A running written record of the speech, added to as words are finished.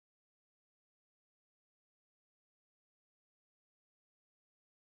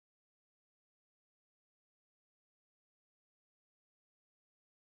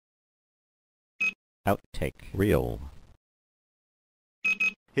Outtake Reel.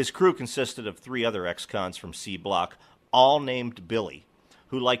 His crew consisted of 3 other ex-cons from C Block, all named Billy,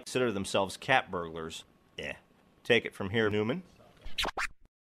 who like to consider themselves cat burglars. Take it from here, Newman.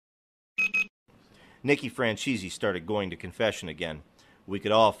 Nicky Franchisi started going to confession again. We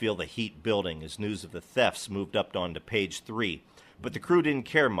could all feel the heat building as news of the thefts moved up onto page 3, but the crew didn't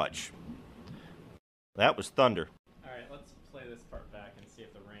care much. That was thunder. All right, let's play this part back and see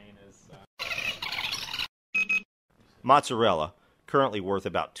if the rain is... Mozzarella, currently worth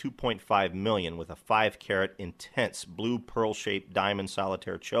about $2.5 million with a 5-carat intense blue pearl-shaped diamond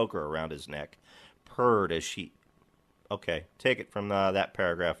solitaire choker around his neck, purred as she... Okay, take it from that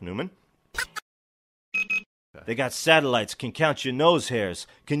paragraph, Newman. They got satellites, can count your nose hairs.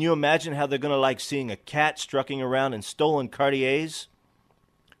 Can you imagine how they're going to like seeing a cat strucking around in stolen Cartiers?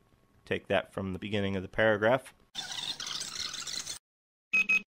 Take that from the beginning of the paragraph.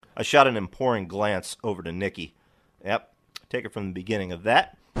 I shot an imploring glance over to Nicky. Yep, take it from the beginning of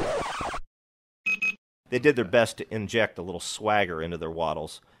that. They did their best to inject a little swagger into their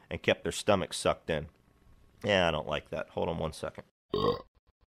waddles and kept their stomachs sucked in. Yeah, I don't like that. Hold on one second.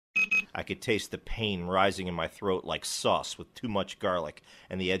 I could taste the pain rising in my throat like sauce with too much garlic,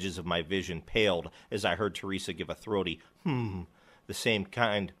 and the edges of my vision paled as I heard Teresa give a throaty, the same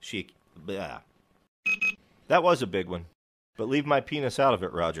kind she... Blah. That was a big one, but leave my penis out of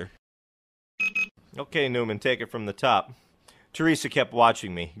it, Roger. Okay, Newman, take it from the top. Teresa kept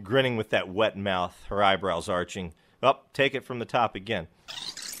watching me, grinning with that wet mouth, her eyebrows arching. Take it from the top again.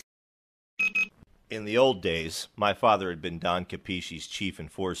 In the old days, my father had been Don Capisci's chief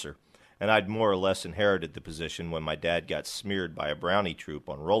enforcer, and I'd more or less inherited the position when my dad got smeared by a brownie troop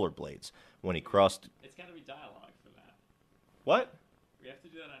on rollerblades when he crossed... It's got to be dialogue for that. What? We have to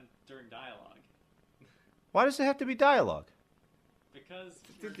do that during dialogue. Why does it have to be dialogue? Because...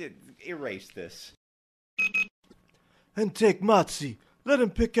 Erase this. And take Mozzie. Let him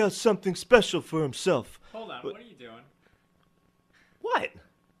pick out something special for himself. Hold on, what are you doing? What?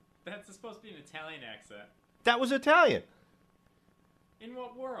 That's supposed to be an Italian accent. That was Italian. In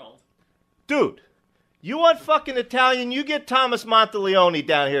what world? Dude, you want fucking Italian? You get Thomas Monteleone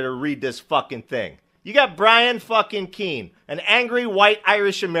down here to read this fucking thing. You got Brian fucking Keene, an angry white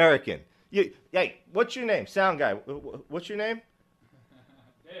Irish American. Hey, what's your name? Sound guy. What's your name?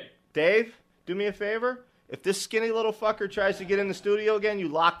 Dave. Dave, do me a favor. If this skinny little fucker tries to get in the studio again, you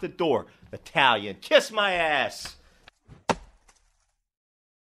lock the door. Italian. Kiss my ass.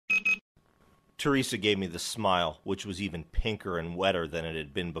 Teresa gave me the smile, which was even pinker and wetter than it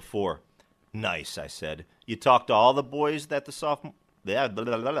had been before. Nice, I said. You talked to all the boys that the sophomore... Blah, blah,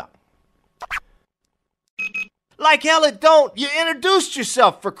 blah, blah. Like hell it don't! You introduced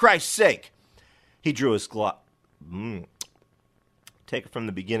yourself, for Christ's sake! He drew his Take it from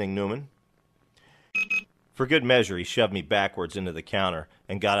the beginning, Newman. For good measure, he shoved me backwards into the counter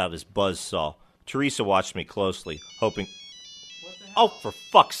and got out his buzzsaw. Teresa watched me closely, hoping... Oh, for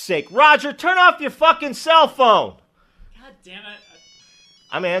fuck's sake. Roger, turn off your fucking cell phone! God damn it.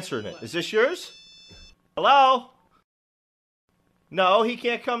 I'm answering it. Is this yours? Hello? No, he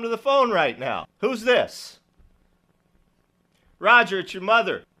can't come to the phone right now. Who's this? Roger, it's your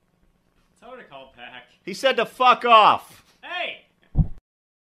mother. Tell her to call back. He said to fuck off.